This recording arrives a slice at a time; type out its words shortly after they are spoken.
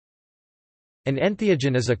An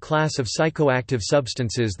entheogen is a class of psychoactive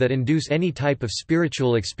substances that induce any type of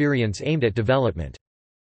spiritual experience aimed at development.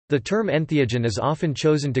 The term entheogen is often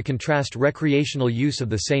chosen to contrast recreational use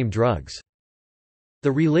of the same drugs.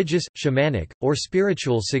 The religious, shamanic, or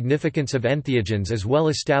spiritual significance of entheogens is well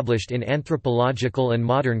established in anthropological and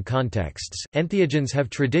modern contexts. Entheogens have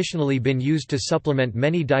traditionally been used to supplement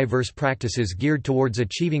many diverse practices geared towards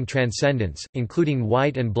achieving transcendence, including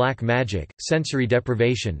white and black magic, sensory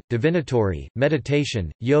deprivation, divinatory,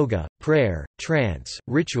 meditation, yoga, prayer, trance,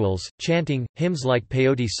 rituals, chanting, hymns like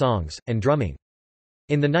peyote songs, and drumming.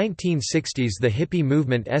 In the 1960s, the hippie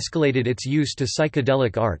movement escalated its use to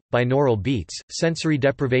psychedelic art, binaural beats, sensory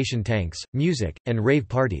deprivation tanks, music, and rave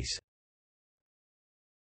parties.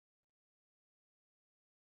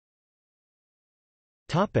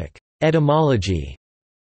 Etymology.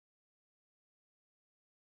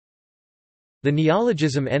 The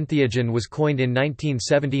neologism entheogen was coined in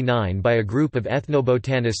 1979 by a group of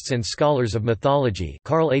ethnobotanists and scholars of mythology: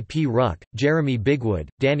 Carl A. P. Ruck, Jeremy Bigwood,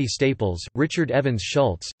 Danny Staples, Richard Evans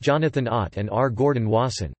Schultz, Jonathan Ott and R. Gordon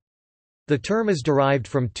Wasson. The term is derived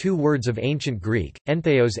from two words of ancient Greek,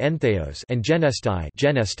 entheos and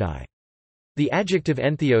genestai. The adjective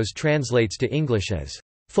entheos translates to English as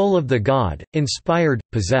full of the god, inspired,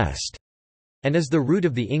 possessed, and is the root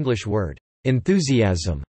of the English word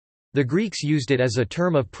enthusiasm. The Greeks used it as a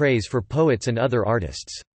term of praise for poets and other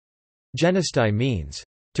artists. Genestai means,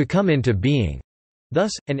 to come into being.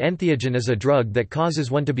 Thus, an entheogen is a drug that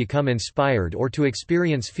causes one to become inspired or to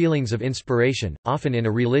experience feelings of inspiration, often in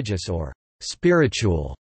a religious or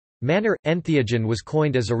spiritual manner. Entheogen was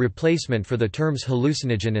coined as a replacement for the terms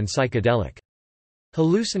hallucinogen and psychedelic.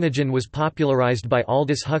 Hallucinogen was popularized by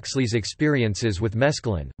Aldous Huxley's experiences with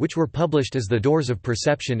mescaline, which were published as The Doors of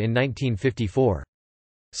Perception in 1954.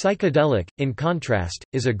 Psychedelic, in contrast,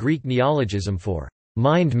 is a Greek neologism for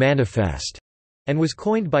mind manifest and was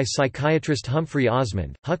coined by psychiatrist Humphrey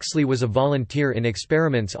Osmond. Huxley was a volunteer in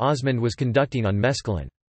experiments Osmond was conducting on mescaline.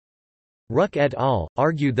 Ruck et al.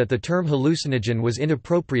 Argued that the term hallucinogen was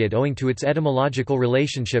inappropriate owing to its etymological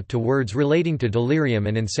relationship to words relating to delirium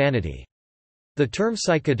and insanity. The term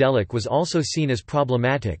psychedelic was also seen as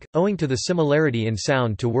problematic, owing to the similarity in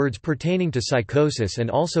sound to words pertaining to psychosis and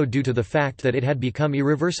also due to the fact that it had become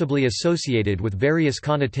irreversibly associated with various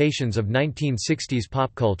connotations of 1960s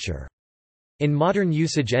pop culture. In modern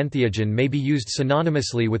usage, entheogen may be used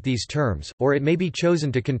synonymously with these terms, or it may be chosen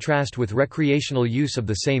to contrast with recreational use of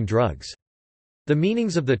the same drugs. The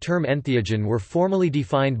meanings of the term entheogen were formally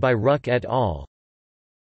defined by Ruck et al.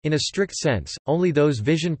 In a strict sense, only those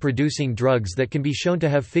vision-producing drugs that can be shown to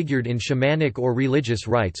have figured in shamanic or religious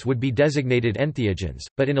rites would be designated entheogens,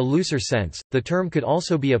 but in a looser sense, the term could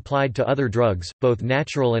also be applied to other drugs, both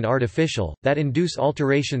natural and artificial, that induce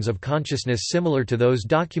alterations of consciousness similar to those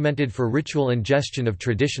documented for ritual ingestion of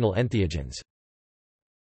traditional entheogens.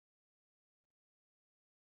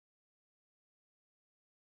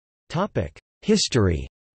 History.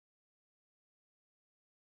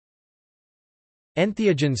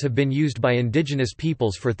 Entheogens have been used by indigenous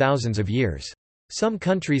peoples for thousands of years. Some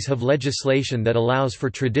countries have legislation that allows for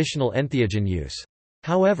traditional entheogen use.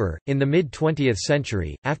 However, in the mid-20th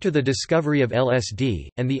century, after the discovery of LSD,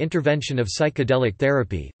 and the intervention of psychedelic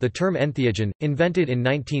therapy, the term entheogen, invented in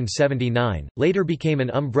 1979, later became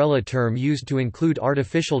an umbrella term used to include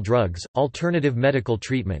artificial drugs, alternative medical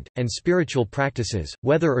treatment, and spiritual practices,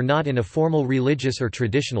 whether or not in a formal religious or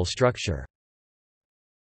traditional structure.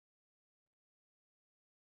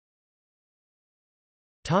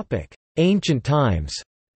 Ancient times.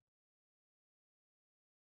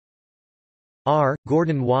 R.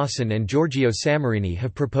 Gordon Wasson and Giorgio Samarini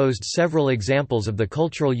have proposed several examples of the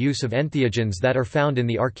cultural use of entheogens that are found in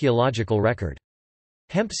the archaeological record.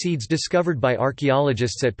 Hemp seeds discovered by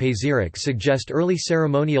archaeologists at Pazyryk suggest early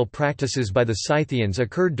ceremonial practices by the Scythians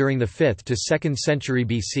occurred during the 5th to 2nd century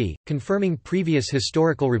BC, confirming previous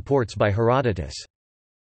historical reports by Herodotus.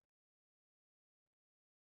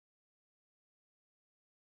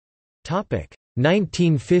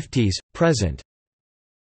 1950s, present.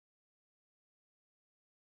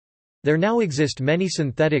 There now exist many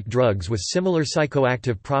synthetic drugs with similar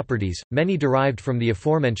psychoactive properties, many derived from the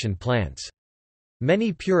aforementioned plants.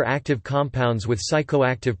 Many pure active compounds with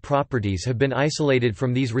psychoactive properties have been isolated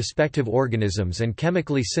from these respective organisms and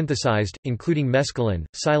chemically synthesized, including mescaline,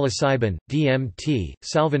 psilocybin, DMT,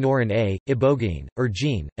 salvinorin A, ibogaine,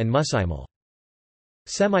 ergine, and muscimol.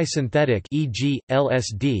 Semi-synthetic, e.g.,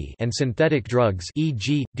 LSD, and synthetic drugs,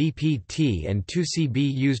 e.g., DPT and 2CB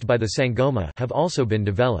used by the Sangoma, have also been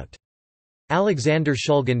developed. Alexander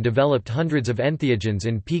Shulgin developed hundreds of entheogens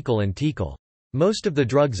in Pikul and Tikal. Most of the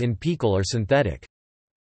drugs in Pikul are synthetic.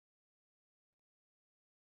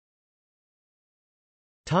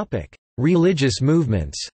 Religious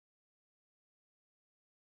movements.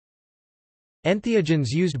 Entheogens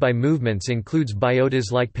used by movements includes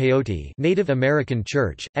biotas like peyote, Native American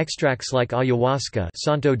Church, extracts like ayahuasca,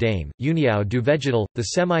 Santo Daime, União do Vegetal, the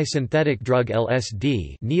semi-synthetic drug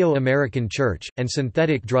LSD, Neo-American Church, and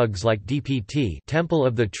synthetic drugs like DPT, Temple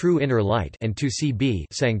of the True Inner Light, and 2CB,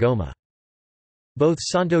 Sangoma. Both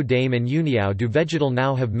Santo Daime and União do Vegetal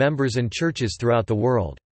now have members and churches throughout the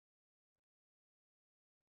world.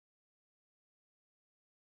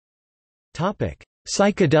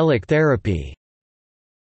 Psychedelic therapy.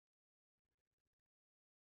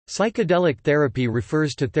 Psychedelic therapy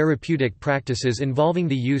refers to therapeutic practices involving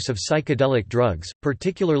the use of psychedelic drugs,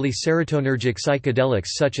 particularly serotonergic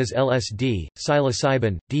psychedelics such as LSD,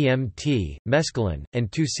 psilocybin, DMT, mescaline, and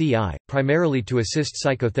 2CI, primarily to assist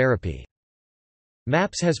psychotherapy.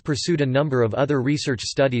 MAPS has pursued a number of other research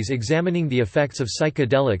studies examining the effects of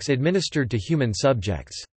psychedelics administered to human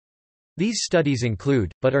subjects. These studies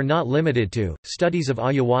include, but are not limited to, studies of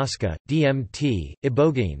ayahuasca, DMT,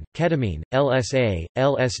 ibogaine, ketamine, LSA,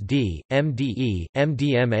 LSD, MDE,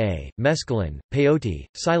 MDMA, mescaline, peyote,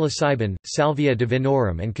 psilocybin, salvia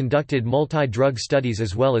divinorum, and conducted multi-drug studies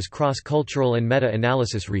as well as cross-cultural and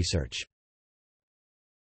meta-analysis research.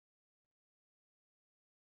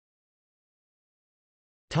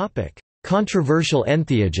 Controversial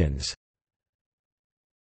entheogens.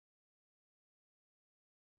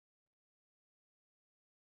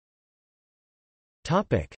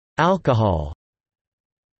 Alcohol.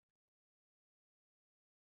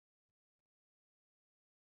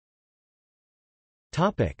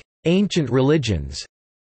 Ancient religions.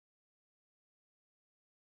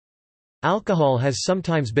 Alcohol has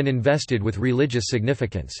sometimes been invested with religious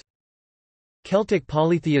significance. Celtic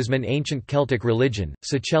polytheism. In ancient Celtic religion,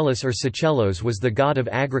 Sicellus or Sichellos was the god of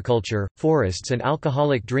agriculture, forests and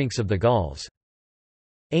alcoholic drinks of the Gauls.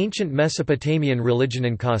 Ancient Mesopotamian religion.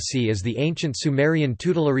 Nkasi is the ancient Sumerian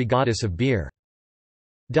tutelary goddess of beer.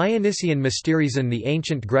 Dionysian mysteries. In the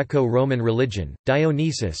ancient Greco-Roman religion,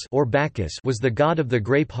 Dionysus or Bacchus was the god of the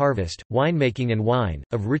grape harvest, winemaking and wine,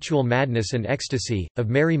 of ritual madness and ecstasy, of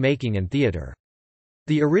merry-making and theatre.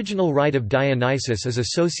 The original rite of Dionysus is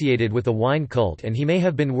associated with a wine cult, and he may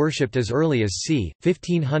have been worshipped as early as c.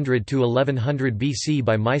 1500 to 1100 BC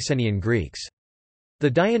by Mycenaean Greeks. The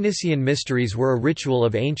Dionysian mysteries were a ritual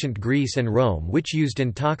of ancient Greece and Rome which used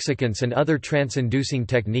intoxicants and other trance-inducing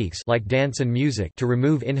techniques like dance and music to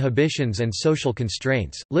remove inhibitions and social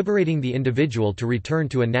constraints, liberating the individual to return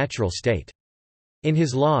to a natural state. In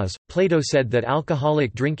his Laws, Plato said that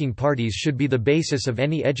alcoholic drinking parties should be the basis of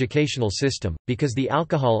any educational system, because the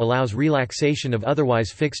alcohol allows relaxation of otherwise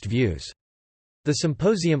fixed views. The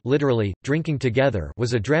symposium, literally, drinking together,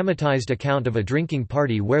 was a dramatized account of a drinking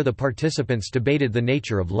party where the participants debated the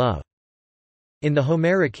nature of love. In the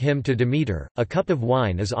Homeric hymn to Demeter, a cup of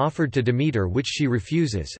wine is offered to Demeter which she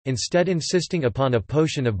refuses, instead insisting upon a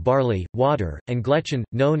potion of barley, water, and gletchen,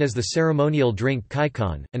 known as the ceremonial drink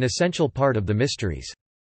kaikon, an essential part of the mysteries.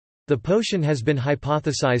 The potion has been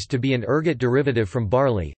hypothesized to be an ergot derivative from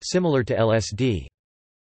barley, similar to LSD.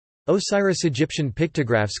 Osiris. Egyptian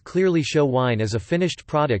pictographs clearly show wine as a finished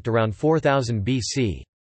product around 4000 BC.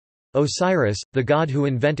 Osiris, the god who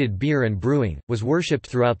invented beer and brewing, was worshipped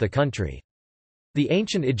throughout the country. The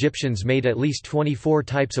ancient Egyptians made at least 24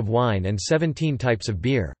 types of wine and 17 types of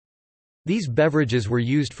beer. These beverages were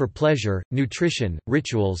used for pleasure, nutrition,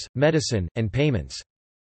 rituals, medicine, and payments.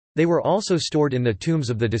 They were also stored in the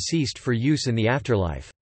tombs of the deceased for use in the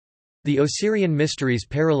afterlife. The Osirian mysteries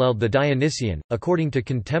paralleled the Dionysian, according to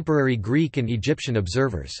contemporary Greek and Egyptian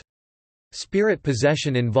observers. Spirit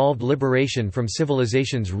possession involved liberation from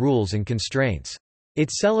civilization's rules and constraints. It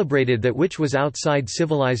celebrated that which was outside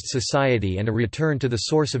civilized society and a return to the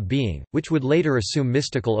source of being, which would later assume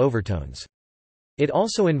mystical overtones. It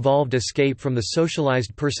also involved escape from the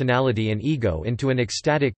socialized personality and ego into an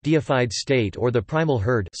ecstatic, deified state or the primal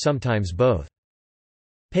herd, sometimes both.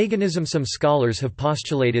 Paganism. Some scholars have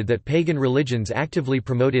postulated that pagan religions actively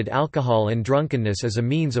promoted alcohol and drunkenness as a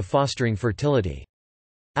means of fostering fertility.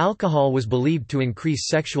 Alcohol was believed to increase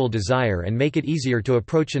sexual desire and make it easier to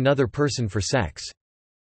approach another person for sex.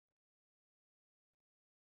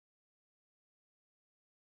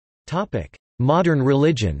 Modern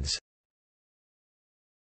religions.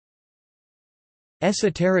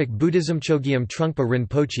 Esoteric Buddhism. Chogyam Trungpa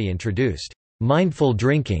Rinpoche introduced mindful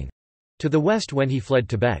drinking to the West when he fled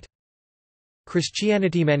Tibet.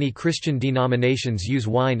 Christianity. Many Christian denominations use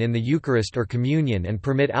wine in the Eucharist or communion and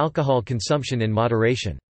permit alcohol consumption in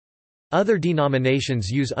moderation. Other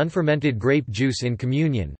denominations use unfermented grape juice in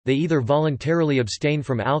communion, they either voluntarily abstain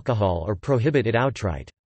from alcohol or prohibit it outright.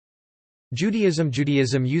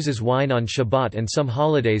 Judaism uses wine on Shabbat and some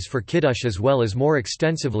holidays for Kiddush as well as more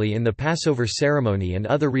extensively in the Passover ceremony and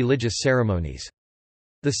other religious ceremonies.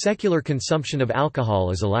 The secular consumption of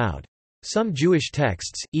alcohol is allowed. Some Jewish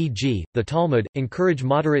texts, e.g., the Talmud, encourage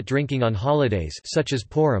moderate drinking on holidays such as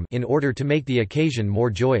Purim in order to make the occasion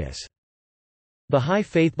more joyous. Bahá'í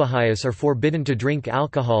Faith Baha'is are forbidden to drink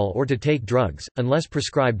alcohol or to take drugs, unless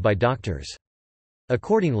prescribed by doctors.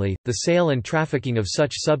 Accordingly, the sale and trafficking of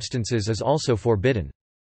such substances is also forbidden.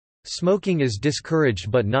 Smoking is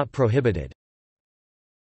discouraged but not prohibited.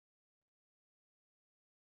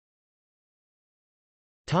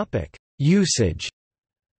 Usage.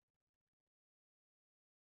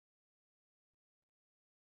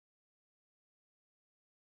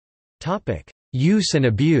 Use and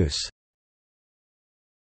abuse.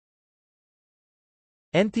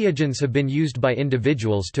 Entheogens have been used by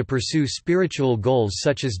individuals to pursue spiritual goals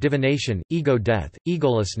such as divination, ego death,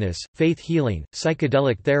 egolessness, faith healing,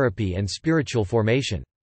 psychedelic therapy and spiritual formation.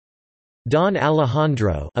 Don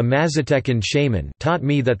Alejandro, a Mazatecan shaman, taught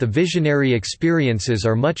me that the visionary experiences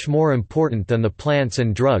are much more important than the plants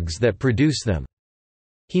and drugs that produce them.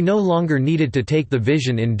 He no longer needed to take the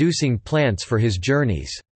vision-inducing plants for his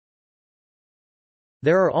journeys.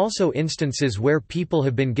 There are also instances where people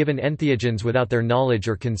have been given entheogens without their knowledge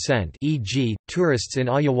or consent, e.g., tourists in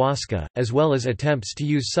ayahuasca, as well as attempts to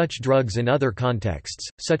use such drugs in other contexts,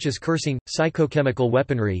 such as cursing, psychochemical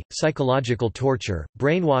weaponry, psychological torture,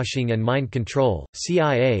 brainwashing and mind control.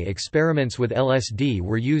 CIA experiments with LSD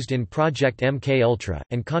were used in Project MKUltra,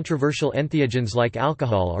 and controversial entheogens like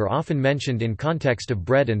alcohol are often mentioned in context of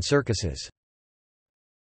bread and circuses.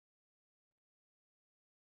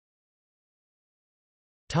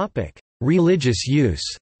 Religious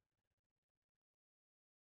use.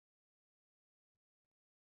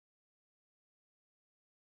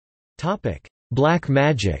 Black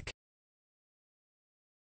magic.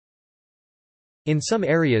 In some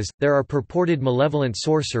areas, there are purported malevolent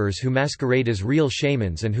sorcerers who masquerade as real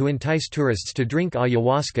shamans and who entice tourists to drink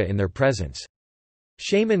ayahuasca in their presence.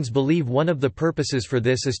 Shamans believe one of the purposes for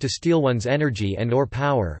this is to steal one's energy and/or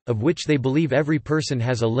power, of which they believe every person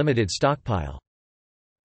has a limited stockpile.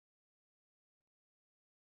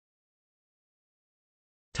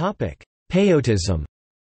 Peyotism.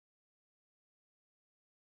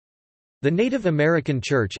 The Native American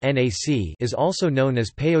Church (NAC) is also known as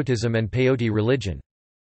Peyotism and Peyote religion.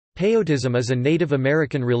 Peyotism is a Native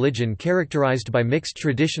American religion characterized by mixed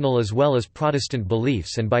traditional as well as Protestant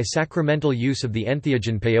beliefs and by sacramental use of the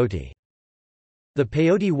entheogen peyote. The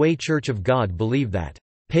Peyote Way Church of God believe that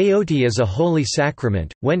peyote is a holy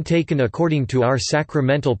sacrament, when taken according to our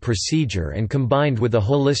sacramental procedure and combined with a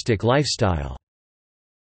holistic lifestyle.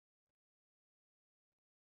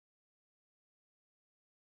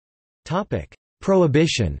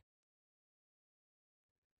 Prohibition.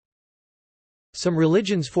 Some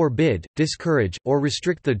religions forbid, discourage, or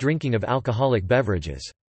restrict the drinking of alcoholic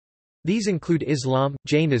beverages. These include Islam,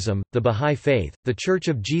 Jainism, the Bahá'í Faith, the Church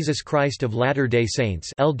of Jesus Christ of Latter-day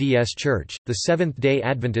Saints (LDS Church), the Seventh-day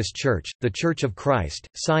Adventist Church, the Church of Christ,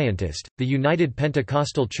 Scientist, the United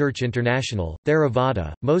Pentecostal Church International,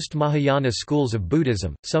 Theravada, most Mahayana schools of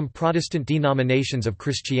Buddhism, some Protestant denominations of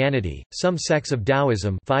Christianity, some sects of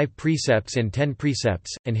Taoism 5 precepts and 10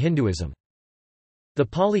 precepts, and Hinduism. The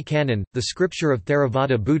Pali Canon, the scripture of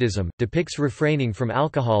Theravada Buddhism, depicts refraining from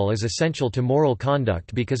alcohol as essential to moral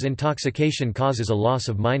conduct because intoxication causes a loss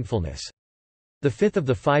of mindfulness. The fifth of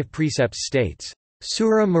the 5 precepts states,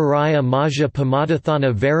 Sura Maraya Maja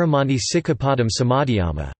Pamadathana Varamani Sikapadam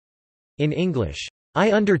Samadhyama. In English,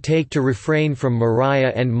 I undertake to refrain from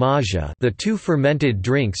Maraya and Maja, the 2 fermented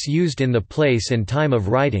drinks used in the place and time of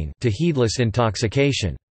writing, to heedless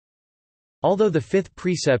intoxication. Although the 5th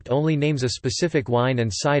precept only names a specific wine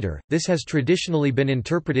and cider, this has traditionally been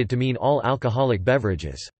interpreted to mean all alcoholic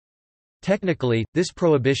beverages. Technically, this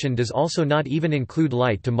prohibition does also not even include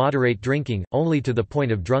light to moderate drinking, only to the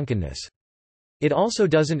point of drunkenness. It also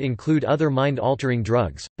doesn't include other mind-altering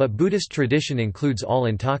drugs, but Buddhist tradition includes all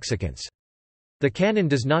intoxicants. The canon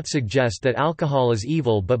does not suggest that alcohol is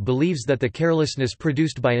evil but believes that the carelessness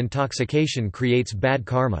produced by intoxication creates bad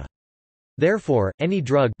karma. Therefore, any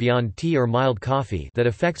drug beyond tea or mild coffee that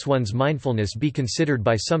affects one's mindfulness be considered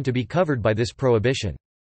by some to be covered by this prohibition.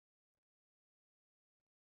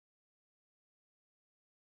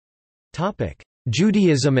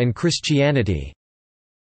 Judaism and Christianity.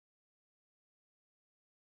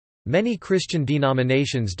 Many Christian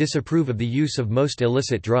denominations disapprove of the use of most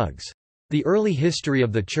illicit drugs. The early history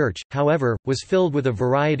of the Church, however, was filled with a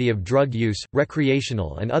variety of drug use,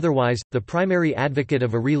 recreational and otherwise. The primary advocate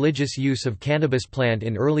of a religious use of cannabis plant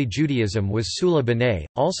in early Judaism was Sula B'nai,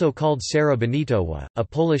 also called Sarah Benitowa, a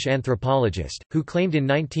Polish anthropologist, who claimed in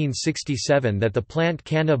 1967 that the plant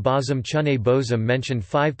Canna Bosum Chune Bosum mentioned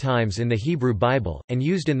 5 times in the Hebrew Bible, and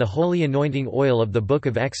used in the holy anointing oil of the Book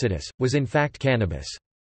of Exodus, was in fact cannabis.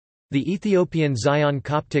 The Ethiopian Zion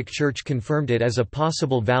Coptic Church confirmed it as a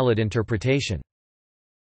possible valid interpretation.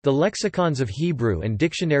 The lexicons of Hebrew and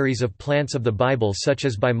dictionaries of plants of the Bible such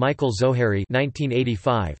as by Michael Zohary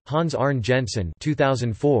 1985, Hans Arne Jensen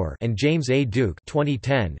 2004, and James A. Duke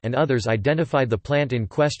 2010 and others identified the plant in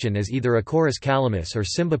question as either Acorus calamus or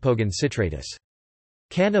Cymbopogon citratus.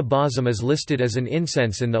 Canna Bosum is listed as an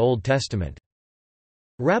incense in the Old Testament.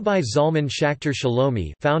 Rabbi Zalman Schachter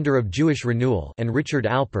Shalomi, founder of Jewish Renewal, and Richard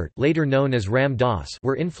Alpert, later known as Ram Dass,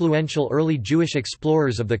 were influential early Jewish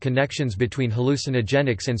explorers of the connections between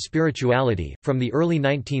hallucinogenics and spirituality, from the early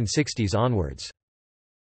 1960s onwards.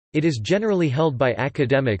 It is generally held by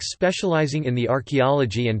academics specializing in the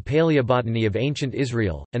archaeology and paleobotany of ancient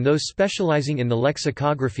Israel, and those specializing in the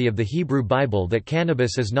lexicography of the Hebrew Bible that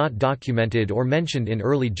cannabis is not documented or mentioned in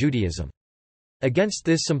early Judaism. Against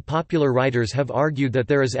this, some popular writers have argued that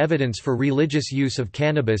there is evidence for religious use of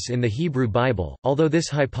cannabis in the Hebrew Bible, although this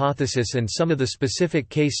hypothesis and some of the specific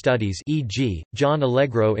case studies, e.g., John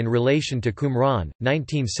Allegro in relation to Qumran,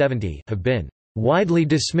 1970, have been widely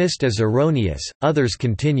dismissed as erroneous. Others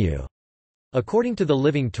continue. According to the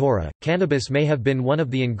Living Torah, cannabis may have been one of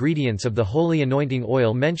the ingredients of the holy anointing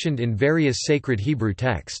oil mentioned in various sacred Hebrew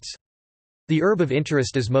texts. The herb of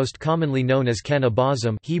interest is most commonly known as Canna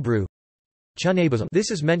Bosum, Hebrew.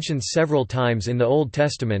 This is mentioned several times in the Old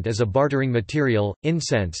Testament as a bartering material,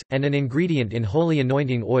 incense, and an ingredient in holy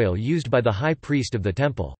anointing oil used by the high priest of the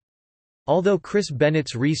temple. Although Chris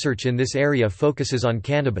Bennett's research in this area focuses on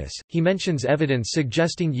cannabis, he mentions evidence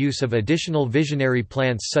suggesting use of additional visionary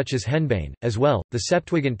plants such as henbane, as well. The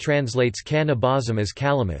Septuagint translates Canna Bosum as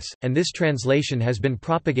calamus, and this translation has been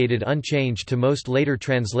propagated unchanged to most later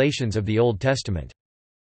translations of the Old Testament.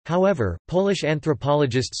 However, Polish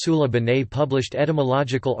anthropologist Sula B'nai published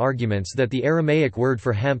etymological arguments that the Aramaic word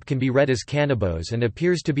for hemp can be read as cannabis and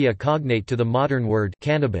appears to be a cognate to the modern word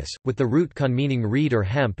cannabis, with the root con meaning reed or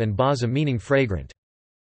hemp and bosum meaning fragrant.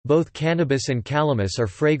 Both cannabis and calamus are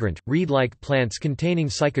fragrant, reed-like plants containing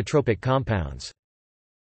psychotropic compounds.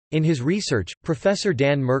 In his research, Professor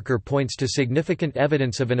Dan Merker points to significant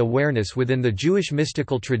evidence of an awareness within the Jewish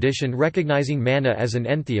mystical tradition recognizing manna as an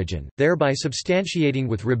entheogen, thereby substantiating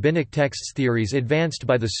with rabbinic texts theories advanced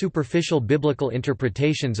by the superficial biblical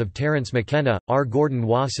interpretations of Terence McKenna, R. Gordon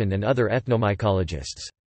Wasson and other ethnomycologists.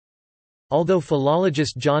 Although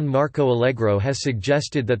philologist John Marco Allegro has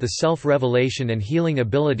suggested that the self-revelation and healing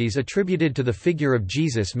abilities attributed to the figure of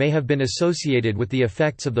Jesus may have been associated with the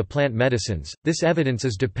effects of the plant medicines, this evidence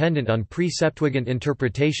is dependent on pre-Septuagint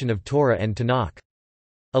interpretation of Torah and Tanakh.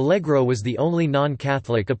 Allegro was the only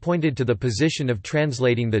non-Catholic appointed to the position of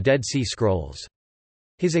translating the Dead Sea Scrolls.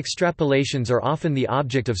 His extrapolations are often the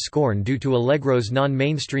object of scorn due to Allegro's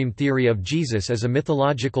non-mainstream theory of Jesus as a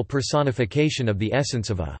mythological personification of the essence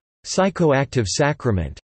of a psychoactive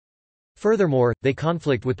sacrament. Furthermore, they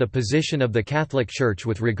conflict with the position of the Catholic Church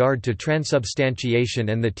with regard to transubstantiation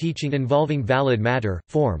and the teaching involving valid matter,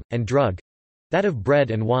 form, and drug—that of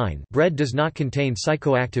bread and wine. Bread does not contain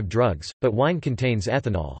psychoactive drugs, but wine contains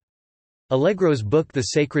ethanol. Allegro's book The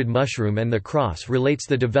Sacred Mushroom and the Cross relates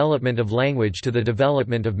the development of language to the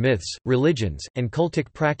development of myths, religions, and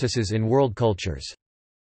cultic practices in world cultures.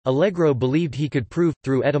 Allegro believed he could prove,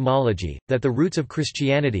 through etymology, that the roots of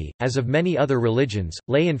Christianity, as of many other religions,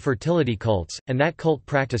 lay in fertility cults, and that cult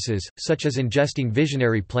practices, such as ingesting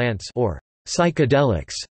visionary plants or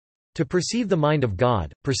psychedelics to perceive the mind of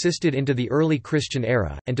God, persisted into the early Christian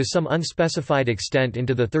era, and to some unspecified extent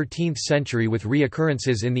into the 13th century with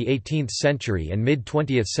reoccurrences in the 18th century and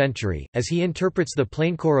mid-20th century, as he interprets the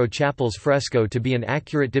Plaincoro Chapel's fresco to be an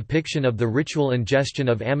accurate depiction of the ritual ingestion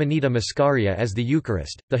of Amanita muscaria as the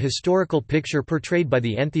Eucharist. The historical picture portrayed by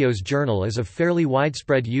the Entheos journal is of fairly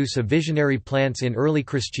widespread use of visionary plants in early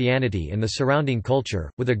Christianity and the surrounding culture,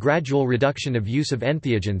 with a gradual reduction of use of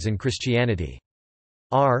entheogens in Christianity.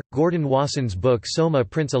 R. Gordon Wasson's book Soma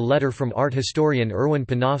prints a letter from art historian Erwin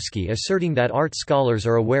Panofsky asserting that art scholars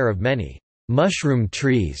are aware of many mushroom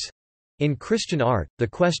trees in Christian art. The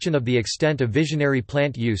question of the extent of visionary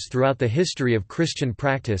plant use throughout the history of Christian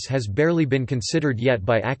practice has barely been considered yet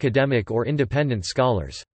by academic or independent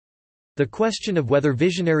scholars. The question of whether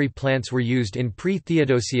visionary plants were used in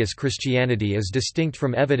pre-Theodosius Christianity is distinct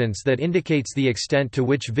from evidence that indicates the extent to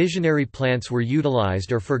which visionary plants were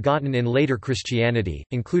utilized or forgotten in later Christianity,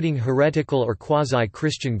 including heretical or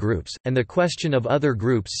quasi-Christian groups, and the question of other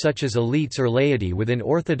groups such as elites or laity within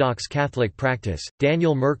Orthodox Catholic practice.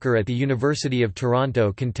 Daniel Merker at the University of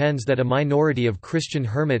Toronto contends that a minority of Christian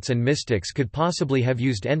hermits and mystics could possibly have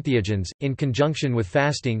used entheogens, in conjunction with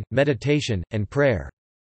fasting, meditation, and prayer.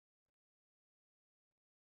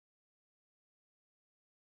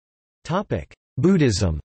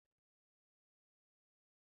 Buddhism.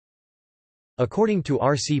 According to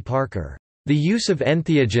R. C. Parker, the use of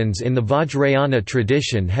entheogens in the Vajrayana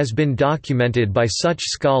tradition has been documented by such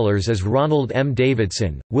scholars as Ronald M.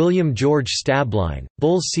 Davidson, William George Stabline,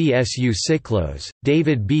 Bull Csu Siklos,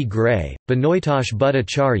 David B. Gray, Benoitosh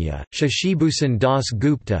Bhattacharya, Shashibhushan Das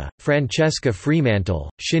Gupta, Francesca Fremantle,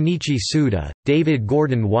 Shinichi Suda, David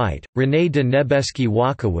Gordon White, René de Nebesky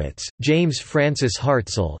Wakowicz, James Francis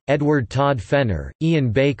Hartzell, Edward Todd Fenner, Ian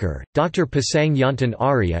Baker, Dr. Pasang Yontan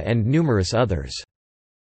Arya and numerous others.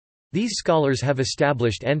 These scholars have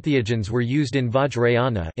established entheogens were used in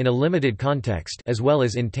Vajrayana in a limited context as well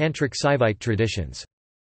as in Tantric Saivite traditions.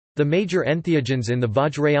 The major entheogens in the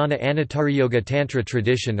Vajrayana Anatariyoga Tantra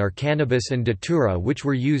tradition are cannabis and datura, which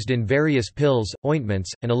were used in various pills,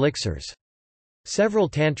 ointments, and elixirs. Several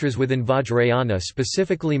tantras within Vajrayana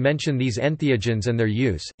specifically mention these entheogens and their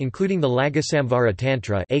use, including the Lagasamvara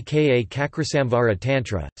Tantra aka Kakrasamvara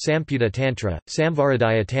Tantra, Samputa Tantra,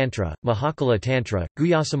 Samvaradaya Tantra, Mahakala Tantra,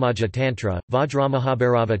 Guyasamaja Tantra,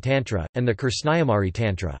 Vajramahabhairava Tantra, and the Krishnayamari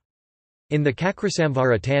Tantra. In the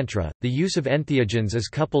Kakrasamvara Tantra, the use of entheogens is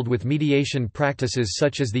coupled with mediation practices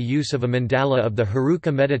such as the use of a mandala of the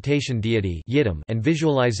Heruka meditation deity and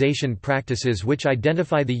visualization practices which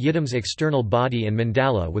identify the yidam's external body and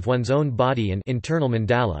mandala with one's own body and internal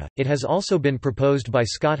mandala. It has also been proposed by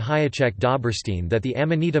Scott Hayacek Doberstein that the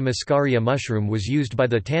Amanita muscaria mushroom was used by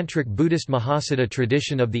the Tantric Buddhist Mahasiddha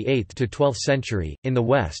tradition of the 8th to 12th century. In the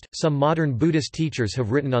West, some modern Buddhist teachers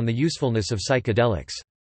have written on the usefulness of psychedelics.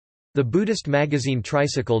 The Buddhist magazine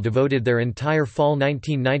Tricycle devoted their entire fall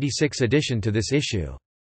 1996 edition to this issue.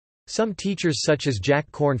 Some teachers such as Jack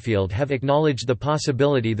Kornfield have acknowledged the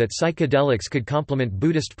possibility that psychedelics could complement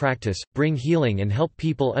Buddhist practice, bring healing and help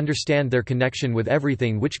people understand their connection with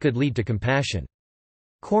everything, which could lead to compassion.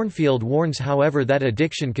 Kornfield warns however that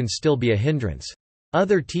addiction can still be a hindrance.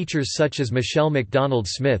 Other teachers such as Michelle MacDonald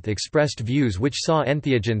Smith expressed views which saw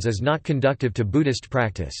entheogens as not conducive to Buddhist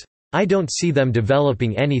practice. I don't see them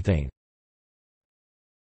developing anything.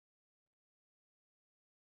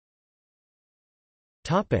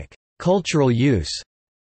 Cultural use.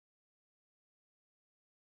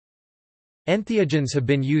 Entheogens have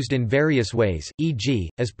been used in various ways, e.g.,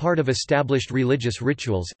 as part of established religious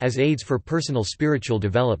rituals, as aids for personal spiritual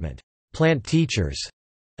development, plant teachers,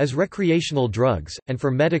 as recreational drugs, and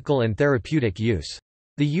for medical and therapeutic use.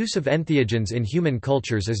 The use of entheogens in human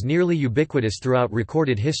cultures is nearly ubiquitous throughout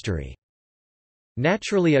recorded history.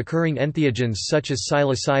 Naturally occurring entheogens such as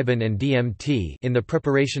psilocybin and DMT in the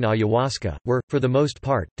preparation ayahuasca, were, for the most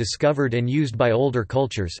part, discovered and used by older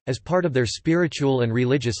cultures, as part of their spiritual and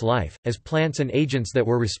religious life, as plants and agents that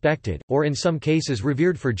were respected, or in some cases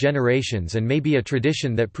revered for generations, and may be a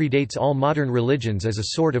tradition that predates all modern religions as a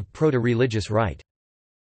sort of proto-religious rite.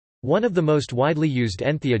 One of the most widely used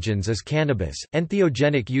entheogens is cannabis.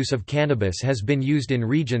 Entheogenic use of cannabis has been used in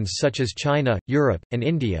regions such as China, Europe, and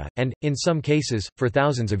India, and, in some cases, for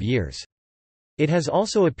thousands of years. It has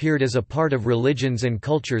also appeared as a part of religions and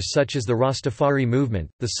cultures such as the Rastafari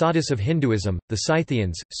movement, the Sadhus of Hinduism, the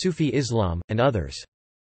Scythians, Sufi Islam, and others.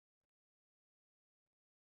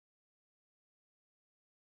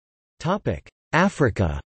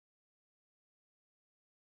 Africa.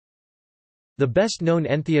 The best-known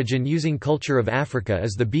entheogen-using culture of Africa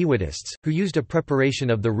is the Biwitists, who used a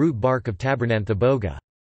preparation of the root bark of Tabernantha boga.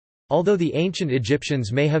 Although the ancient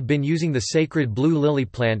Egyptians may have been using the sacred blue lily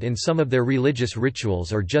plant in some of their religious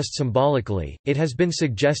rituals or just symbolically, it has been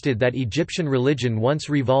suggested that Egyptian religion once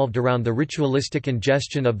revolved around the ritualistic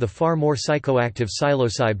ingestion of the far more psychoactive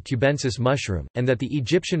Psilocybe cubensis mushroom, and that the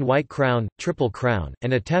Egyptian white crown, triple crown,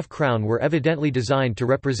 and a tef crown were evidently designed to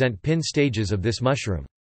represent pin stages of this mushroom.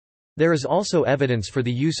 There is also evidence for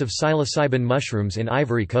the use of psilocybin mushrooms in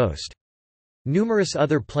Ivory Coast. Numerous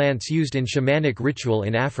other plants used in shamanic ritual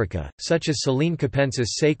in Africa, such as Selene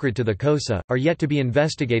capensis sacred to the Kosa, are yet to be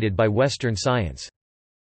investigated by Western science.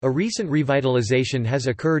 A recent revitalization has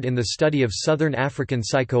occurred in the study of southern African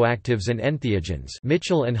psychoactives and entheogens.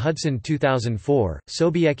 Mitchell and Hudson 2004,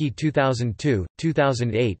 Sobiecki 2002,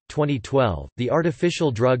 2008, 2012. The artificial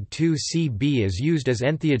drug 2,4-D is used as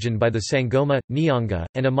entheogen by the Sangoma, Nyanga,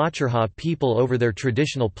 and Amachurha people over their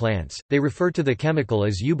traditional plants. They refer to the chemical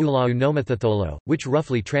as Ubulau nomathetholo, which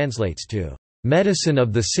roughly translates to medicine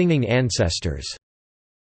of the singing ancestors.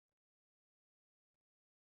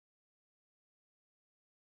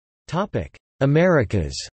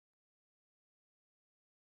 Americas.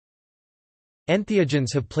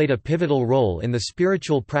 Entheogens have played a pivotal role in the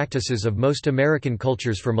spiritual practices of most American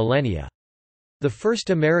cultures for millennia. The first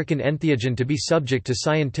American entheogen to be subject to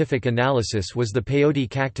scientific analysis was the peyote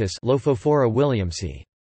cactus Lophophora williamsi.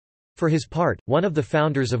 For his part, one of the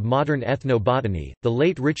founders of modern ethnobotany, the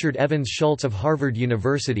late Richard Evans Schultz of Harvard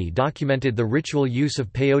University, documented the ritual use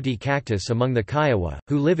of peyote cactus among the Kiowa,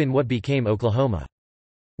 who live in what became Oklahoma.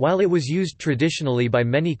 While it was used traditionally by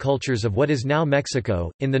many cultures of what is now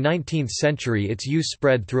Mexico, in the 19th century its use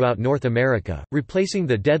spread throughout North America, replacing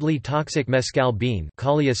the deadly toxic mescal bean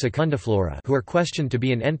Callia secundiflora, who are questioned to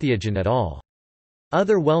be an entheogen at all.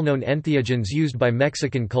 Other well-known entheogens used by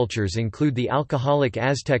Mexican cultures include the alcoholic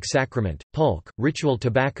Aztec sacrament, pulque, ritual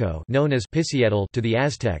tobacco known as pisietal to the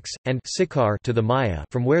Aztecs, and sicar to the Maya,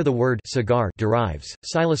 from where the word cigar derives,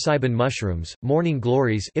 psilocybin mushrooms, morning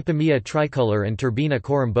glories Ipomoea tricolor and Turbina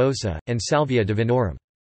corymbosa, and Salvia divinorum.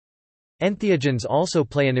 Entheogens also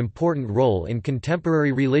play an important role in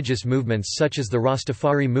contemporary religious movements such as the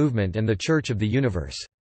Rastafari movement and the Church of the Universe.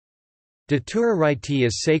 Datura riti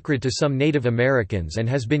is sacred to some Native Americans and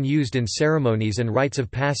has been used in ceremonies and rites of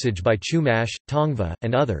passage by Chumash, Tongva,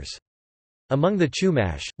 and others. Among the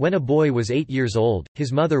Chumash, when a boy was 8 years old,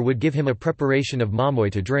 his mother would give him a preparation of mamoy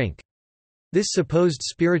to drink. This supposed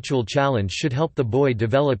spiritual challenge should help the boy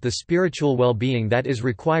develop the spiritual well-being that is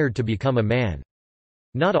required to become a man.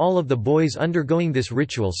 Not all of the boys undergoing this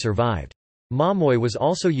ritual survived. Mamoy was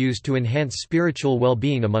also used to enhance spiritual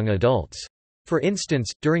well-being among adults. For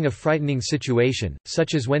instance, during a frightening situation,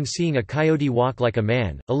 such as when seeing a coyote walk like a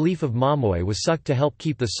man, a leaf of mamoy was sucked to help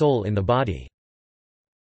keep the soul in the body.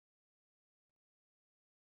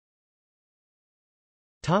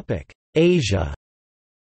 Asia.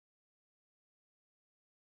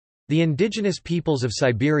 The indigenous peoples of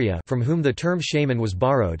Siberia, from whom the term shaman was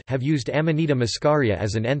borrowed, have used Amanita muscaria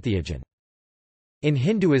as an entheogen. In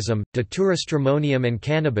Hinduism, Datura stramonium and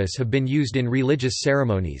cannabis have been used in religious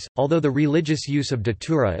ceremonies, although the religious use of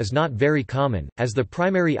Datura is not very common, as the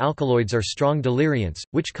primary alkaloids are strong deliriants,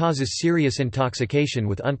 which causes serious intoxication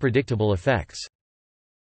with unpredictable effects.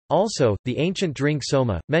 Also, the ancient drink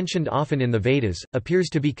soma, mentioned often in the Vedas, appears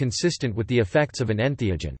to be consistent with the effects of an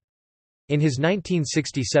entheogen. In his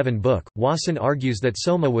 1967 book, Wasson argues that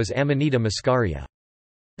soma was Amanita muscaria.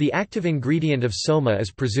 The active ingredient of soma is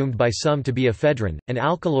presumed by some to be ephedrine, an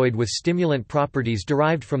alkaloid with stimulant properties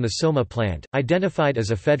derived from the soma plant, identified as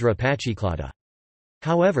Ephedra pachysclada.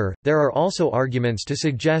 However, there are also arguments to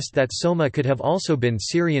suggest that soma could have also been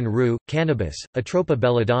Syrian rue, cannabis, Atropa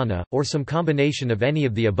belladonna, or some combination of any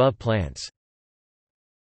of the above plants.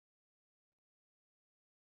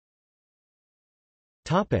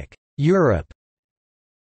 Europe.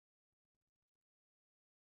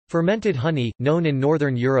 Fermented honey, known in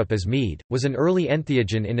northern Europe as mead, was an early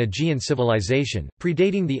entheogen in Aegean civilization,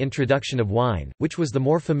 predating the introduction of wine, which was the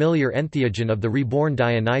more familiar entheogen of the reborn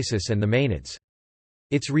Dionysus and the Maenads.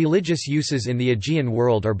 Its religious uses in the Aegean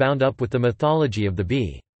world are bound up with the mythology of the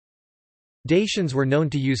bee. Dacians were known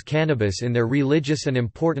to use cannabis in their religious and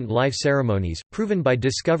important life ceremonies, proven by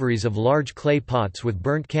discoveries of large clay pots with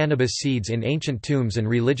burnt cannabis seeds in ancient tombs and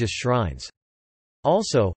religious shrines.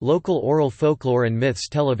 Also, local oral folklore and myths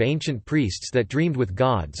tell of ancient priests that dreamed with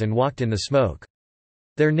gods and walked in the smoke.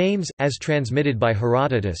 Their names, as transmitted by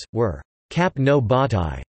Herodotus, were kap no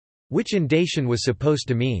batai, which in Dacian was supposed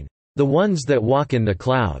to mean, the ones that walk in the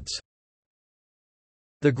clouds.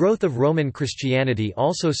 The growth of Roman Christianity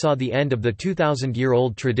also saw the end of the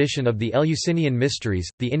 2,000-year-old tradition of the Eleusinian Mysteries,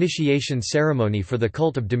 the initiation ceremony for the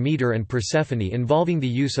cult of Demeter and Persephone involving the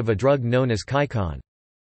use of a drug known as kaikon.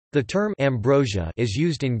 The term ambrosia is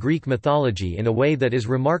used in Greek mythology in a way that is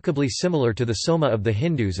remarkably similar to the soma of the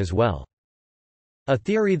Hindus as well. A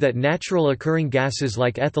theory that natural occurring gases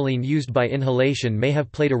like ethylene used by inhalation may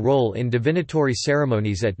have played a role in divinatory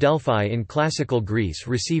ceremonies at Delphi in classical Greece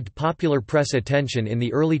received popular press attention in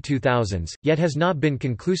the early 2000s, yet has not been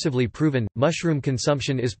conclusively proven. Mushroom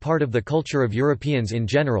consumption is part of the culture of Europeans in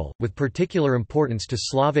general, with particular importance to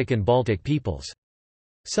Slavic and Baltic peoples.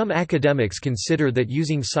 Some academics consider that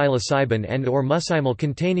using psilocybin and/or mucimel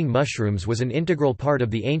containing mushrooms was an integral part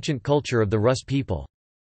of the ancient culture of the Rus people.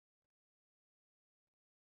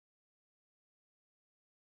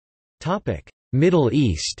 Middle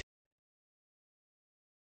East.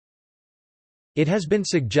 It has been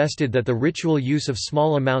suggested that the ritual use of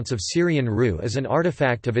small amounts of Syrian rue is an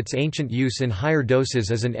artifact of its ancient use in higher doses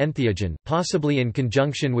as an entheogen, possibly in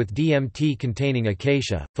conjunction with DMT containing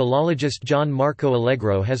acacia. Philologist John Marco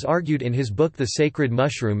Allegro has argued in his book The Sacred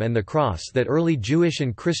Mushroom and the Cross that early Jewish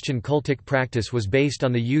and Christian cultic practice was based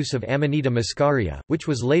on the use of Amanita muscaria, which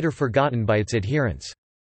was later forgotten by its adherents.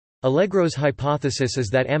 Allegro's hypothesis is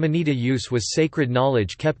that Amanita use was sacred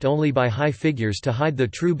knowledge kept only by high figures to hide the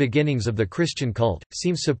true beginnings of the Christian cult,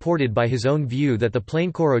 seems supported by his own view that the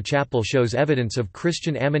Plaincoro Chapel shows evidence of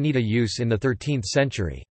Christian Amanita use in the 13th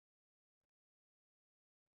century.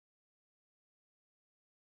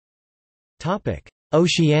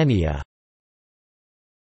 Oceania.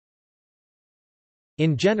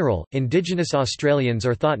 In general, indigenous Australians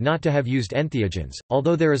are thought not to have used entheogens,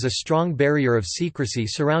 although there is a strong barrier of secrecy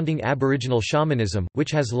surrounding Aboriginal shamanism, which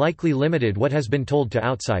has likely limited what has been told to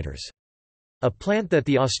outsiders. A plant that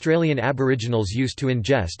the Australian Aboriginals used to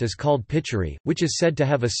ingest is called pituri, which is said to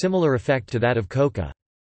have a similar effect to that of coca.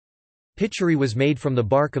 Pituri was made from the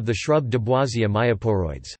bark of the shrub Duboisia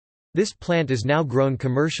myoporoides. This plant is now grown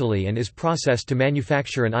commercially and is processed to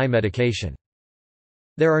manufacture an eye medication.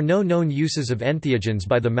 There are no known uses of entheogens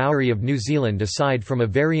by the Maori of New Zealand aside from a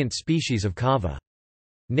variant species of kava.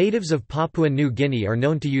 Natives of Papua New Guinea are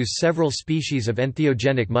known to use several species of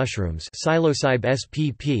entheogenic mushrooms Psilocybe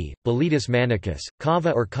spp, Boletus manicus,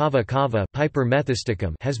 kava or kava kava Piper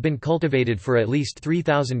methisticum has been cultivated for at least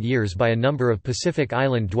 3,000 years by a number of Pacific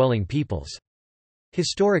Island-dwelling peoples.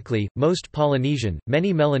 Historically, most Polynesian,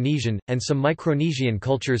 many Melanesian, and some Micronesian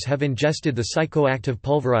cultures have ingested the psychoactive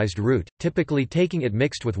pulverized root, typically taking it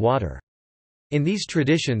mixed with water. In these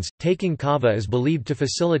traditions, taking kava is believed to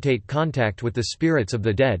facilitate contact with the spirits of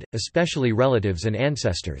the dead, especially relatives and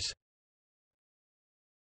ancestors.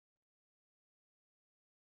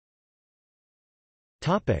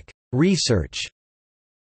 Research.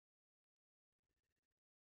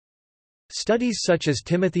 Studies such as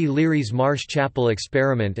Timothy Leary's Marsh Chapel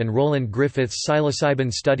experiment and Roland Griffiths' psilocybin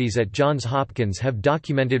studies at Johns Hopkins have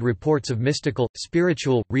documented reports of mystical,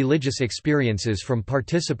 spiritual, religious experiences from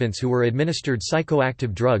participants who were administered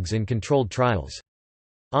psychoactive drugs in controlled trials.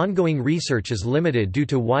 Ongoing research is limited due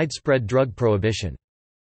to widespread drug prohibition.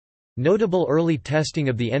 Notable early testing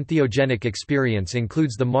of the entheogenic experience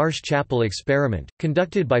includes the Marsh Chapel experiment,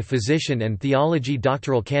 conducted by physician and theology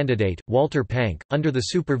doctoral candidate, Walter Pank, under the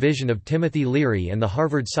supervision of Timothy Leary and the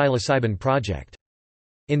Harvard Psilocybin Project.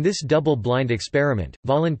 In this double-blind experiment,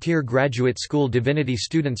 volunteer graduate school divinity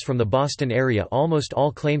students from the Boston area almost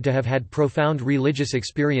all claimed to have had profound religious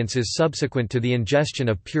experiences subsequent to the ingestion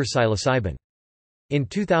of pure psilocybin. In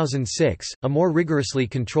 2006, a more rigorously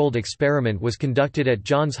controlled experiment was conducted at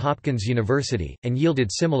Johns Hopkins University, and yielded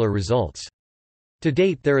similar results. To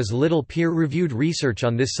date there is little peer-reviewed research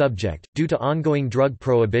on this subject, due to ongoing drug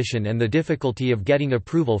prohibition and the difficulty of getting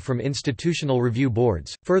approval from institutional review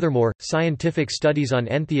boards. Furthermore, scientific studies on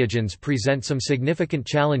entheogens present some significant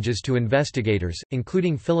challenges to investigators,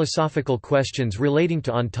 including philosophical questions relating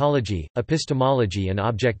to ontology, epistemology and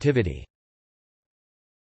objectivity.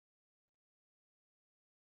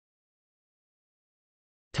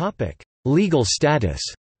 Legal status.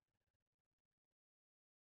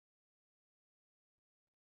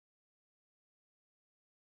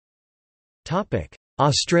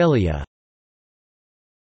 Australia.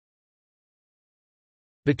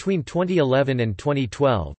 Between 2011 and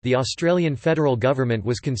 2012, the Australian federal government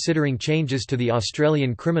was considering changes to the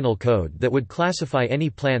Australian Criminal Code that would classify any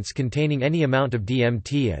plants containing any amount of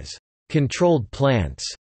DMT as controlled plants.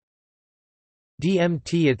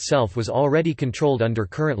 DMT itself was already controlled under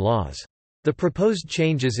current laws. The proposed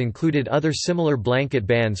changes included other similar blanket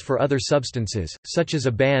bans for other substances, such as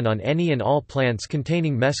a ban on any and all plants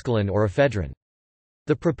containing mescaline or ephedrine.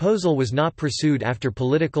 The proposal was not pursued after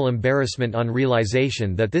political embarrassment on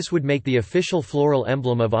realization that this would make the official floral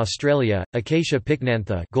emblem of Australia, Acacia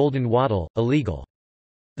pycnantha golden wattle, illegal.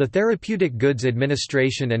 The Therapeutic Goods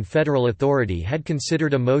Administration and Federal Authority had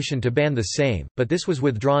considered a motion to ban the same, but this was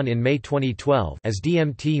withdrawn in May 2012 as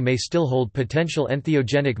DMT may still hold potential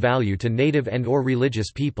entheogenic value to native and/or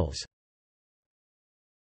religious peoples.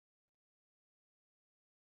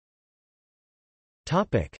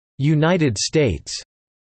 United States.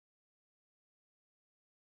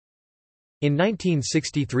 In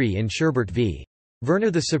 1963 in Sherbert v.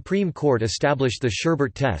 Verner the Supreme Court established the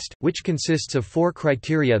Sherbert test, which consists of 4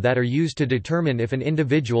 criteria that are used to determine if an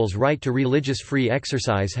individual's right to religious free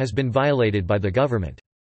exercise has been violated by the government.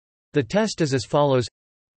 The test is as follows.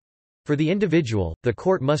 For the individual, the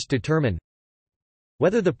court must determine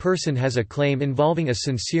whether the person has a claim involving a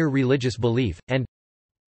sincere religious belief, and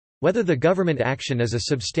whether the government action is a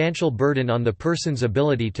substantial burden on the person's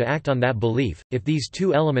ability to act on that belief. If these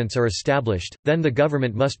two elements are established, then the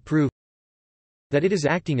government must prove that it is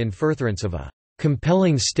acting in furtherance of a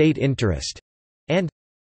compelling state interest, and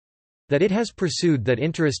that it has pursued that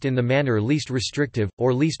interest in the manner least restrictive,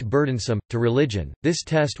 or least burdensome, to religion. This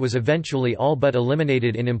test was eventually all but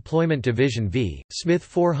eliminated in Employment Division v. Smith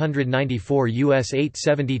 494 U.S.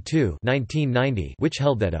 872 1990, which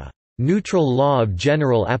held that a neutral law of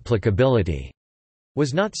general applicability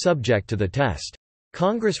was not subject to the test.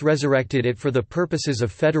 Congress resurrected it for the purposes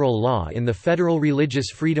of federal law in the Federal Religious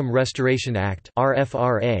Freedom Restoration Act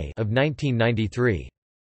 (RFRA) of 1993.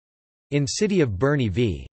 In City of Burney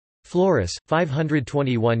v. Flores,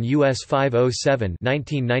 521 U.S. 507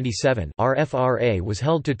 1997, RFRA was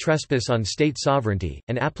held to trespass on state sovereignty,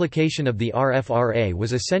 and application of the RFRA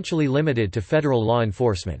was essentially limited to federal law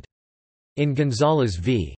enforcement. In Gonzalez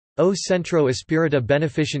v. O Centro Espírita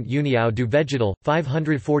Beneficente União do Vegetal,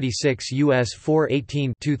 546 U.S.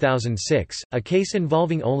 418 2006, a case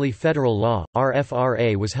involving only federal law,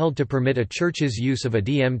 RFRA was held to permit a church's use of a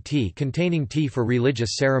DMT containing tea for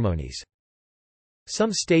religious ceremonies.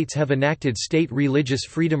 Some states have enacted state religious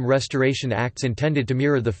freedom restoration acts intended to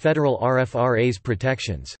mirror the federal RFRA's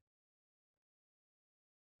protections.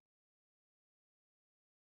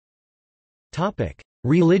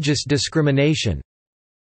 Religious discrimination.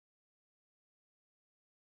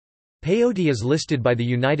 Peyote is listed by the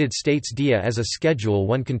United States DEA as a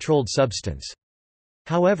Schedule I controlled substance.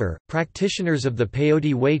 However, practitioners of the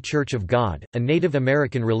Peyote Way Church of God, a Native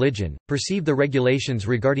American religion, perceive the regulations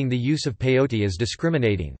regarding the use of peyote as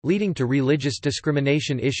discriminating, leading to religious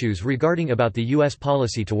discrimination issues regarding about the U.S.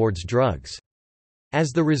 policy towards drugs. As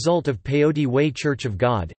the result of Peyote Way Church of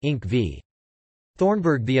God, Inc. v.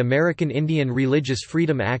 Thornburg, the American Indian Religious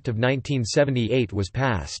Freedom Act of 1978 was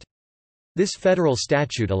passed. This federal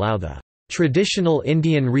statute allowed the traditional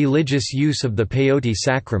Indian religious use of the peyote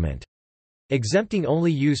sacrament, exempting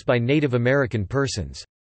only use by Native American persons.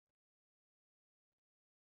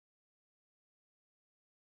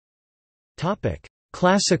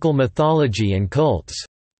 Classical mythology and cults.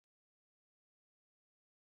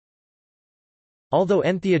 Although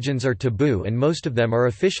entheogens are taboo and most of them are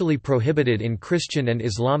officially prohibited in Christian and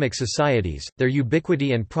Islamic societies, their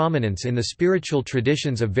ubiquity and prominence in the spiritual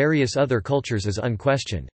traditions of various other cultures is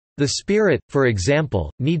unquestioned. The spirit, for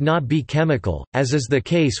example, need not be chemical, as is the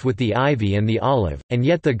case with the ivy and the olive, and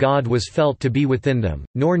yet the god was felt to be within them,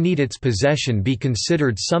 nor need its possession be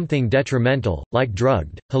considered something detrimental, like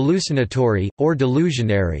drugged, hallucinatory, or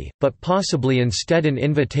delusionary, but possibly instead an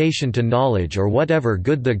invitation to knowledge or whatever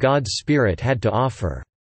good the god's spirit had to offer.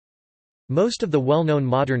 Most of the well-known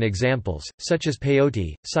modern examples, such as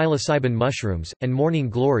peyote, psilocybin mushrooms, and morning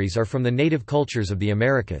glories are from the native cultures of the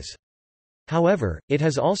Americas. However, it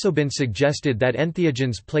has also been suggested that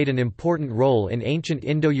entheogens played an important role in ancient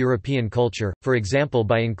Indo-European culture, for example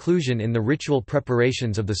by inclusion in the ritual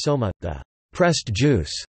preparations of the soma, the pressed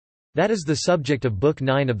juice, that is the subject of Book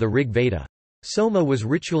 9 of the Rig Veda. Soma was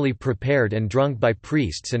ritually prepared and drunk by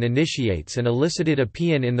priests and initiates and elicited a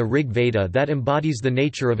paean in the Rig Veda that embodies the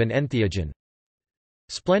nature of an entheogen.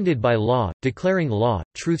 Splendid by law, declaring law,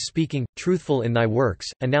 truth-speaking, truthful in thy works,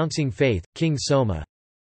 announcing faith, King Soma.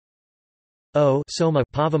 O Soma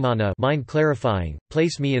Pavamana, mind clarifying,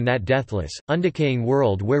 place me in that deathless, undecaying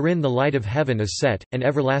world wherein the light of heaven is set, and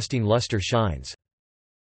everlasting luster shines.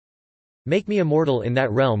 Make me immortal in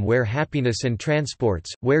that realm where happiness and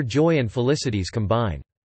transports, where joy and felicities combine.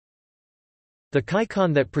 The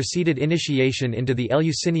kaikon that preceded initiation into the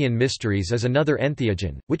Eleusinian mysteries is another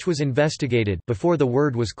entheogen, which was investigated before the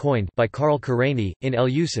word was coined by Carl Karani, in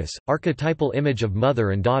Eleusis, archetypal image of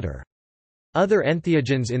mother and daughter. Other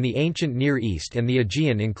entheogens in the ancient Near East and the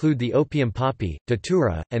Aegean include the opium poppy,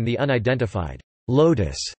 datura, and the unidentified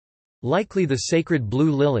lotus, likely the sacred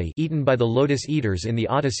blue lily eaten by the lotus eaters in the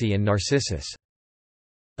Odyssey and Narcissus.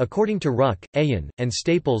 According to Ruck, Ayan, and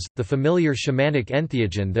Staples, the familiar shamanic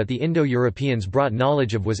entheogen that the Indo-Europeans brought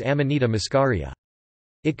knowledge of was Amanita muscaria.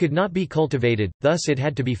 It could not be cultivated, thus it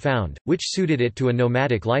had to be found, which suited it to a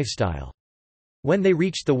nomadic lifestyle. When they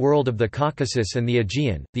reached the world of the Caucasus and the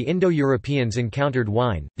Aegean, the Indo-Europeans encountered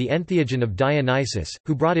wine, the entheogen of Dionysus,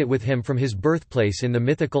 who brought it with him from his birthplace in the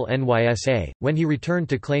mythical Nysa, when he returned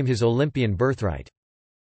to claim his Olympian birthright.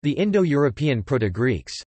 The Indo-European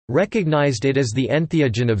Proto-Greeks recognized it as the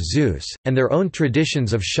entheogen of Zeus, and their own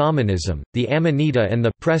traditions of shamanism, the amanita and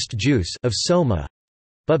the pressed juice of Soma,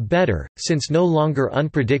 but better, since no longer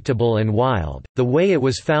unpredictable and wild, the way it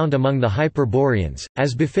was found among the Hyperboreans,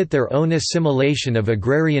 as befit their own assimilation of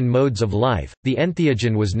agrarian modes of life, the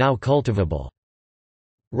entheogen was now cultivable."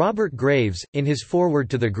 Robert Graves, in his foreword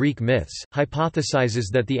to the Greek myths, hypothesizes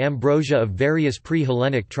that the ambrosia of various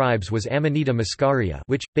pre-Hellenic tribes was Amanita muscaria,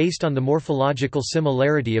 which, based on the morphological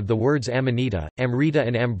similarity of the words amanita, amrita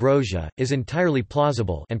and ambrosia, is entirely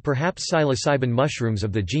plausible, and perhaps psilocybin mushrooms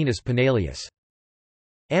of the genus Pinaleus.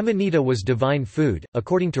 Amanita was divine food,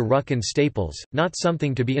 according to Ruck and Staples, not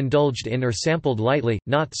something to be indulged in or sampled lightly,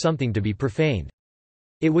 not something to be profaned.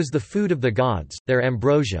 It was the food of the gods, their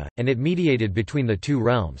ambrosia, and it mediated between the two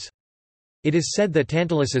realms. It is said that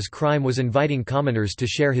Tantalus's crime was inviting commoners to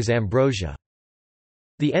share his ambrosia.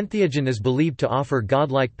 The entheogen is believed to offer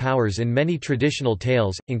godlike powers in many traditional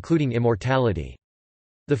tales, including immortality.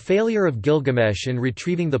 The failure of Gilgamesh in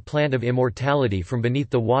retrieving the plant of immortality from beneath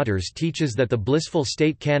the waters teaches that the blissful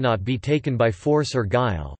state cannot be taken by force or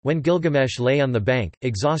guile. When Gilgamesh lay on the bank,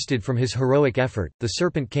 exhausted from his heroic effort, the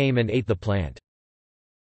serpent came and ate the plant.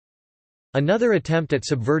 Another attempt at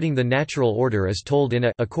subverting the natural order is told in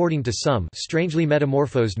a, according to some, strangely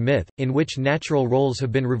metamorphosed myth, in which natural roles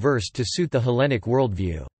have been reversed to suit the Hellenic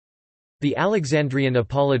worldview. The Alexandrian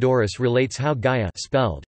Apollodorus relates how Gaia,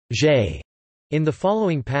 spelled J, in the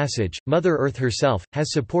following passage, Mother Earth herself,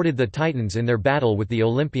 has supported the Titans in their battle with the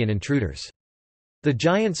Olympian intruders. The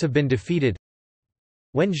giants have been defeated.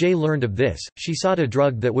 When J learned of this, she sought a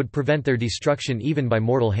drug that would prevent their destruction even by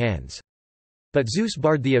mortal hands. But Zeus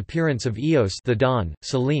barred the appearance of Eos the dawn,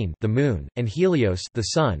 Selene the moon, and Helios the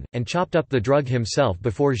sun, and chopped up the drug himself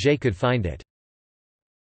before J could find it.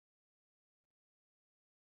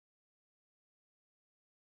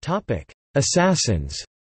 Assassins.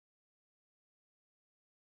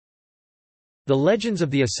 The legends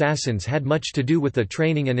of the assassins had much to do with the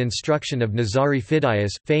training and instruction of Nazari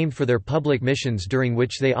Phidias, famed for their public missions during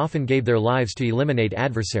which they often gave their lives to eliminate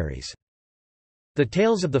adversaries. The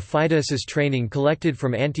tales of the Phidias' training collected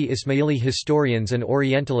from anti-Ismaili historians and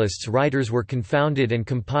Orientalists writers were confounded and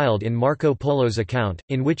compiled in Marco Polo's account,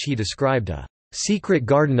 in which he described a secret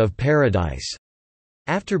garden of paradise.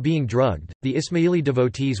 After being drugged, the Ismaili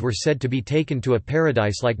devotees were said to be taken to a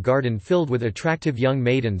paradise-like garden filled with attractive young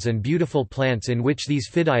maidens and beautiful plants in which these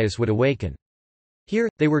Phidias would awaken. Here,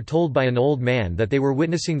 they were told by an old man that they were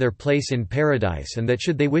witnessing their place in paradise and that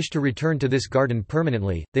should they wish to return to this garden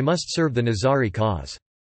permanently, they must serve the Nazari cause.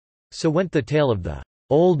 So went the tale of the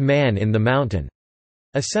old man in the mountain,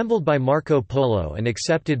 assembled by Marco Polo and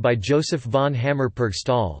accepted by Joseph von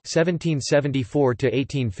Hammerpurg-Stahl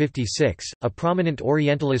 (1774–1856), a prominent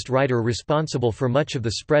Orientalist writer responsible for much of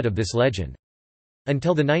the spread of this legend.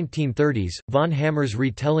 Until the 1930s, von Hammer's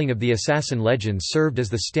retelling of the assassin legend served as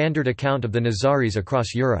the standard account of the Nazaris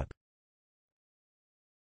across Europe.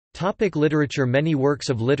 Literature. Many works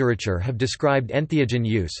of literature have described entheogen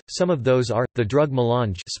use, some of those are, the drug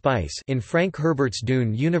melange spice in Frank Herbert's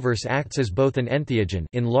Dune universe acts as both an entheogen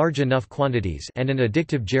in large enough quantities and an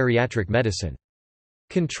addictive geriatric medicine.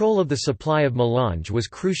 Control of the supply of melange was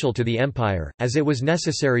crucial to the empire, as it was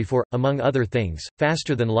necessary for, among other things,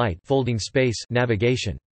 faster-than-light folding space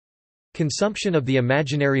navigation. Consumption of the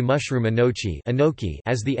imaginary mushroom enochi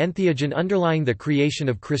as the entheogen underlying the creation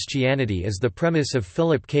of Christianity is the premise of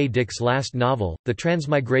Philip K. Dick's last novel, The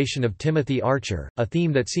Transmigration of Timothy Archer, a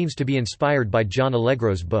theme that seems to be inspired by John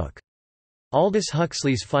Allegro's book. Aldous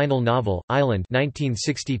Huxley's final novel, Island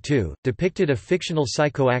 1962, depicted a fictional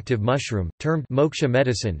psychoactive mushroom, termed moksha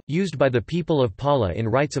medicine, used by the people of Pala in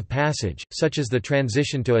rites of passage, such as the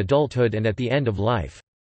transition to adulthood and at the end of life.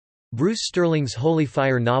 Bruce Sterling's Holy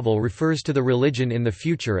Fire novel refers to the religion in the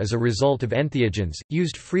future as a result of entheogens,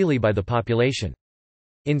 used freely by the population.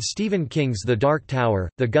 In Stephen King's The Dark Tower,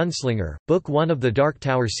 The Gunslinger, Book 1 of the Dark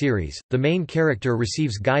Tower series, the main character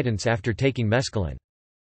receives guidance after taking mescaline.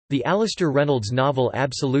 The Alistair Reynolds novel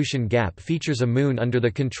Absolution Gap features a moon under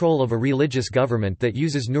the control of a religious government that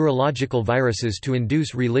uses neurological viruses to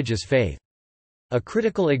induce religious faith. A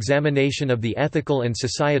critical examination of the ethical and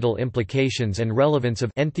societal implications and relevance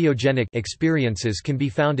of entheogenic experiences can be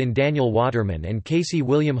found in Daniel Waterman and Casey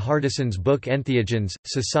William Hardison's book Entheogens,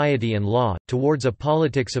 Society and Law, Towards a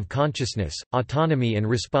Politics of Consciousness, Autonomy and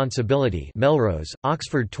Responsibility Melrose,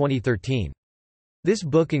 Oxford 2013. This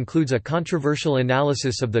book includes a controversial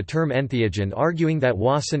analysis of the term entheogen, arguing that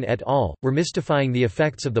Wasson et al. Were mystifying the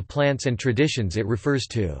effects of the plants and traditions it refers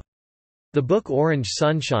to. The book Orange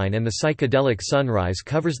Sunshine and the Psychedelic Sunrise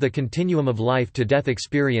covers the continuum of life-to-death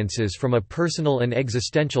experiences from a personal and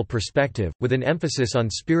existential perspective, with an emphasis on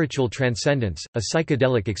spiritual transcendence, a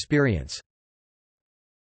psychedelic experience.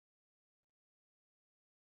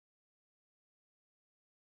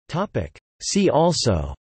 See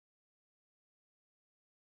also: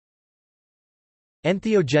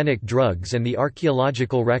 Entheogenic drugs and the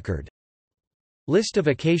archaeological record, List of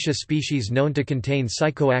acacia species known to contain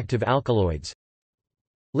psychoactive alkaloids,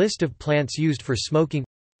 List of plants used for smoking,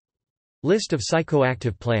 List of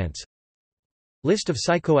psychoactive plants, List of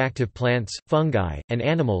psychoactive plants, fungi, and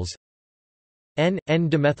animals,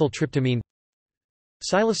 N,N-dimethyltryptamine,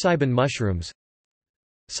 psilocybin mushrooms,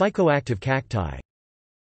 psychoactive cacti.